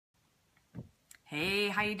Hey,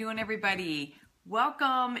 how you doing, everybody?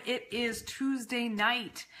 Welcome. It is Tuesday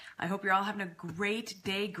night. I hope you're all having a great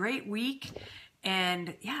day, great week.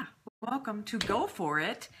 And yeah, welcome to Go For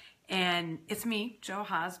It. And it's me, Joe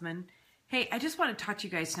Hausman. Hey, I just want to talk to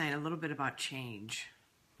you guys tonight a little bit about change.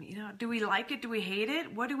 You know, do we like it? Do we hate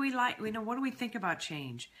it? What do we like? What do we think about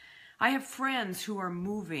change? I have friends who are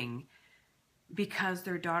moving because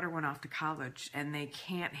their daughter went off to college and they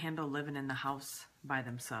can't handle living in the house by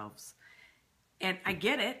themselves. And I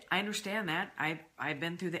get it. I understand that. I've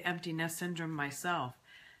been through the empty nest syndrome myself.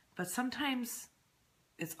 But sometimes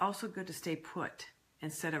it's also good to stay put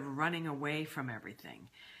instead of running away from everything.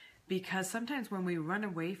 Because sometimes when we run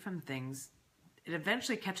away from things, it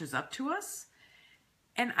eventually catches up to us.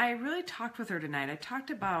 And I really talked with her tonight. I talked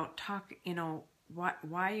about, why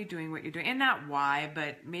are you doing what you're doing? And not why,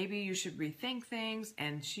 but maybe you should rethink things.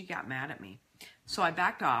 And she got mad at me. So I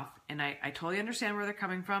backed off, and I totally understand where they're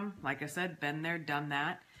coming from. Like I said, been there, done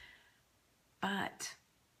that. But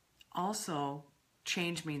also,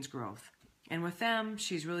 change means growth. And with them,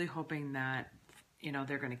 she's really hoping that,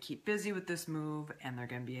 they're going to keep busy with this move, and they're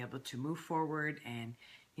going to be able to move forward and,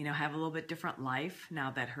 have a little bit different life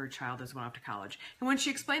now that her child has went off to college. And when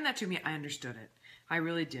she explained that to me, I understood it. I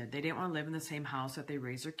really did. They didn't want to live in the same house that they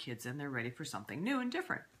raised their kids in. They're ready for something new and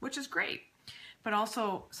different, which is great. But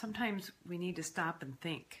also, sometimes we need to stop and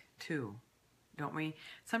think, too, don't we?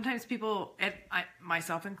 Sometimes people,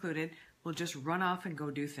 myself included, will just run off and go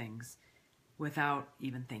do things without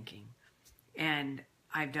even thinking. And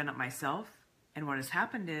I've done it myself. And what has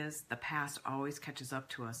happened is the past always catches up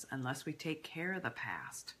to us unless we take care of the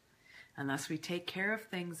past, unless we take care of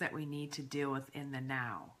things that we need to deal with in the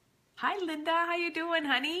now. Hi, Linda. How you doing,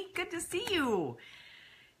 honey? Good to see you.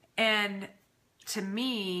 And to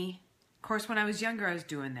me, of course, when I was younger, I was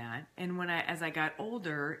doing that. And as I got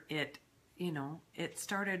older, it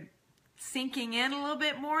started sinking in a little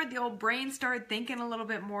bit more. The old brain started thinking a little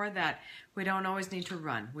bit more that we don't always need to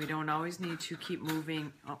run. We don't always need to keep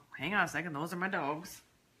moving. Oh, hang on a second. Those are my dogs.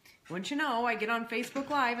 Wouldn't you know, I get on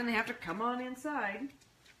Facebook Live and they have to come on inside.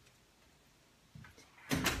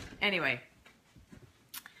 Anyway.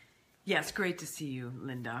 Yes, great to see you,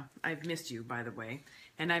 Linda. I've missed you, by the way.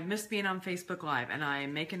 And I've missed being on Facebook Live, and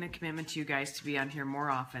I'm making a commitment to you guys to be on here more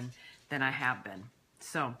often than I have been.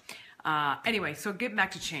 So, anyway, so getting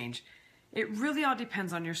back to change. It really all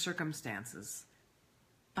depends on your circumstances.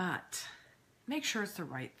 But make sure it's the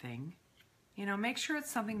right thing. Make sure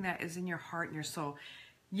it's something that is in your heart and your soul.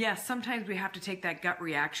 Yes, sometimes we have to take that gut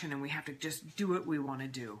reaction and we have to just do what we want to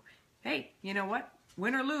do. Hey, you know what?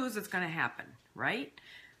 Win or lose, it's going to happen, right?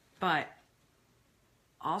 But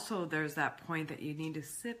also there's that point that you need to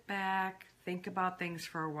sit back, think about things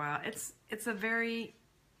for a while. It's a very,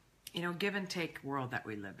 give and take world that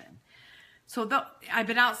we live in. So I've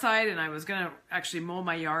been outside and I was going to actually mow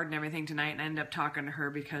my yard and everything tonight and I ended up talking to her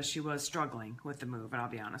because she was struggling with the move. And I'll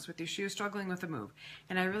be honest with you, she was struggling with the move.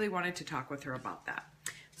 And I really wanted to talk with her about that.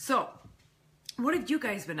 So what have you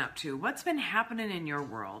guys been up to? What's been happening in your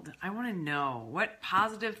world? I want to know what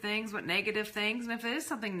positive things, what negative things. And if it is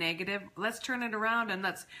something negative, let's turn it around and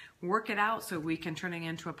let's work it out so we can turn it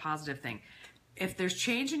into a positive thing. If there's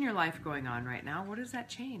change in your life going on right now, what does that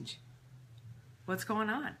change? What's going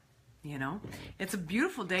on? It's a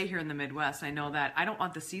beautiful day here in the Midwest. I know that. I don't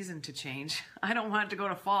want the season to change. I don't want it to go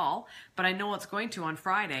to fall, but I know it's going to on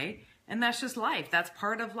Friday. And that's just life. That's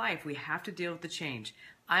part of life. We have to deal with the change.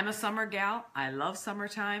 I'm a summer gal. I love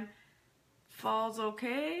summertime. Fall's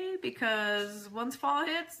okay because once fall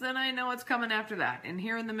hits, then I know it's coming after that. And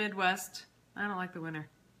here in the Midwest, I don't like the winter.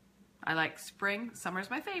 I like spring. Summer's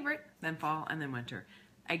my favorite. Then fall and then winter.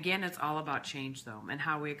 Again, it's all about change, though, and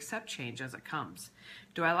how we accept change as it comes.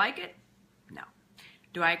 Do I like it? No.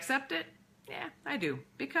 Do I accept it? Yeah, I do,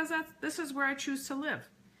 because this is where I choose to live.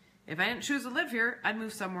 If I didn't choose to live here, I'd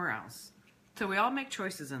move somewhere else. So we all make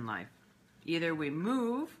choices in life. Either we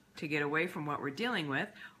move to get away from what we're dealing with,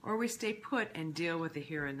 or we stay put and deal with the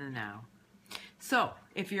here and the now. So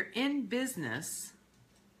if you're in business,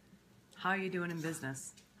 how are you doing in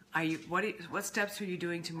business? What steps are you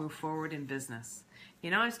doing to move forward in business?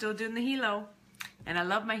 I'm still doing the helo, and I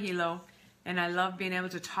love my helo, and I love being able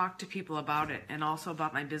to talk to people about it, and also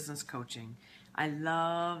about my business coaching. I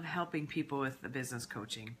love helping people with the business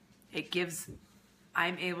coaching.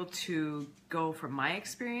 I'm able to go from my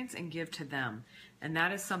experience and give to them, and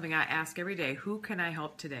that is something I ask every day. Who can I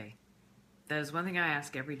help today? That is one thing I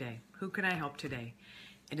ask every day. Who can I help today?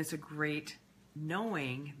 And it's a great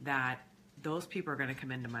knowing that those people are going to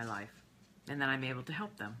come into my life, and that I'm able to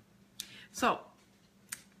help them. So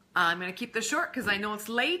I'm going to keep this short because I know it's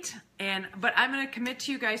late, but I'm going to commit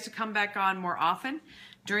to you guys to come back on more often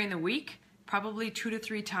during the week. probably 2 to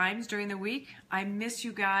 3 times during the week. I miss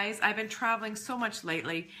you guys. I've been traveling so much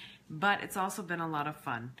lately, but it's also been a lot of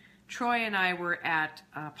fun. Troy and I were at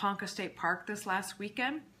Ponca State Park this last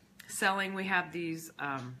weekend selling. We have these,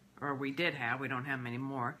 or we did have, we don't have them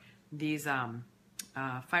anymore, these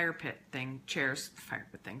fire pit chairs,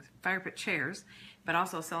 but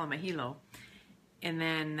also selling a hilo. And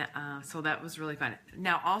then, so that was really fun.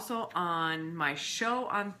 Now, also on my show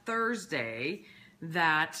on Thursday,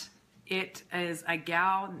 that it is a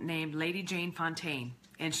gal named Lady Jane Fontaine,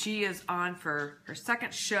 and she is on for her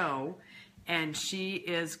second show, and she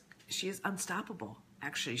is unstoppable.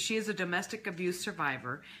 Actually, she is a domestic abuse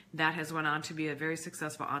survivor that has went on to be a very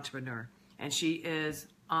successful entrepreneur, and she is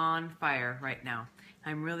on fire right now.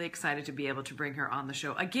 I'm really excited to be able to bring her on the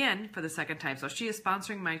show again for the second time. So she is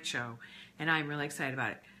sponsoring my show, and I'm really excited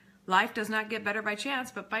about it. Life does not get better by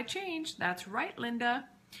chance, but by change. That's right, Linda.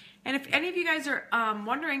 And if any of you guys are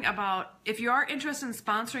wondering about, if you are interested in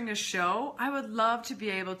sponsoring a show, I would love to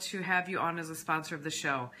be able to have you on as a sponsor of the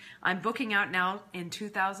show. I'm booking out now in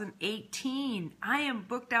 2018. I am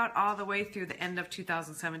booked out all the way through the end of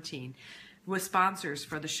 2017 with sponsors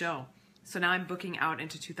for the show. So now I'm booking out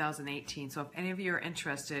into 2018. So if any of you are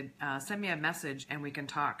interested, send me a message and we can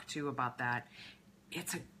talk too about that.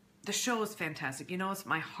 The show is fantastic. You know, it's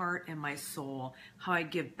my heart and my soul, how I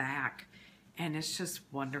give back. And it's just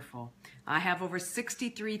wonderful. I have over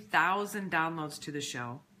 63,000 downloads to the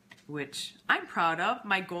show, which I'm proud of.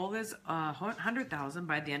 My goal is 100,000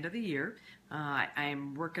 by the end of the year.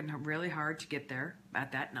 I'm working really hard to get there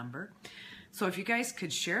at that number. So if you guys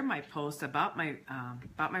could share my post about my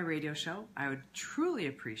radio show, I would truly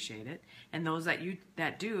appreciate it. And those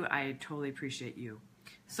that do, I totally appreciate you.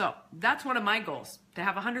 So that's one of my goals, to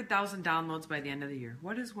have 100,000 downloads by the end of the year.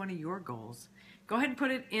 What is one of your goals? Go ahead and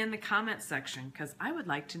put it in the comment section, because I would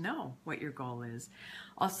like to know what your goal is.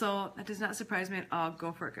 Also, that does not surprise me at all.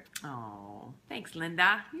 Go for it. Oh, thanks,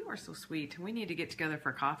 Linda. You are so sweet. We need to get together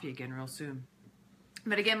for coffee again real soon.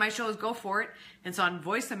 But again, my show is Go For It. It's on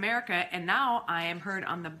Voice America, and now I am heard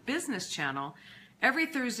on the Business Channel every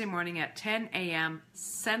Thursday morning at 10 a.m.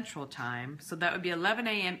 Central Time. So that would be 11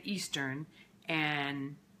 a.m. Eastern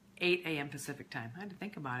and 8 a.m. Pacific Time. I had to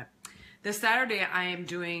think about it. This Saturday, I am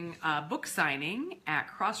doing a book signing at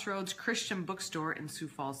Crossroads Christian Bookstore in Sioux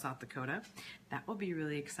Falls, South Dakota. That will be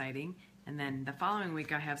really exciting. And then the following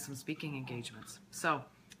week, I have some speaking engagements. So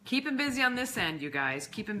keep them busy on this end, you guys.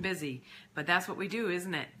 Keep them busy. But that's what we do,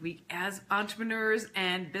 isn't it? We, as entrepreneurs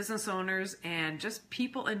and business owners and just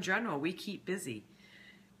people in general, we keep busy.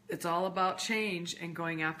 It's all about change and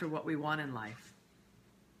going after what we want in life,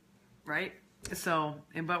 right? So,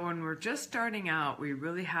 but when we're just starting out, we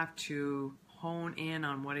really have to hone in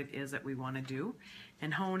on what it is that we want to do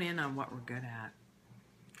and hone in on what we're good at.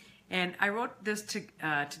 And I wrote this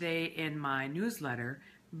today in my newsletter,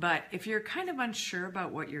 but if you're kind of unsure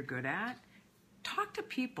about what you're good at, talk to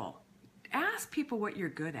people. Ask people what you're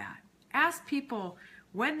good at. Ask people,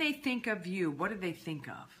 when they think of you, what do they think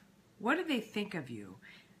of? What do they think of you?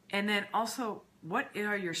 And then also, what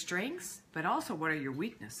are your strengths, but also what are your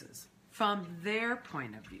weaknesses from their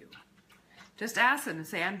point of view? Just ask them and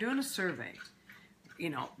say, I'm doing a survey. You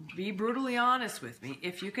know, be brutally honest with me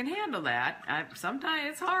if you can handle that. Sometimes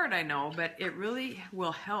it's hard, I know, but it really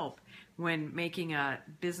will help when making a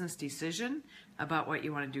business decision about what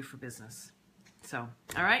you want to do for business. So,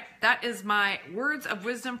 all right, that is my words of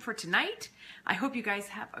wisdom for tonight. I hope you guys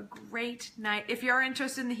have a great night. If you are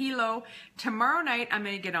interested in the Hilo, tomorrow night I'm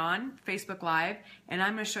going to get on Facebook Live, and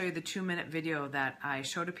I'm going to show you the 2-minute video that I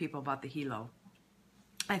show to people about the Hilo.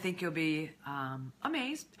 I think you'll be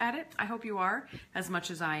amazed at it. I hope you are, as much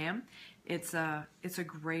as I am. It's a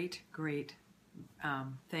great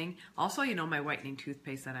thing. Also, you know, my whitening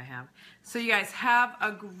toothpaste that I have. So you guys have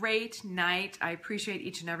a great night. I appreciate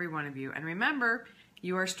each and every one of you. And remember,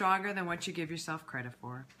 you are stronger than what you give yourself credit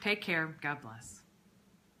for. Take care. God bless.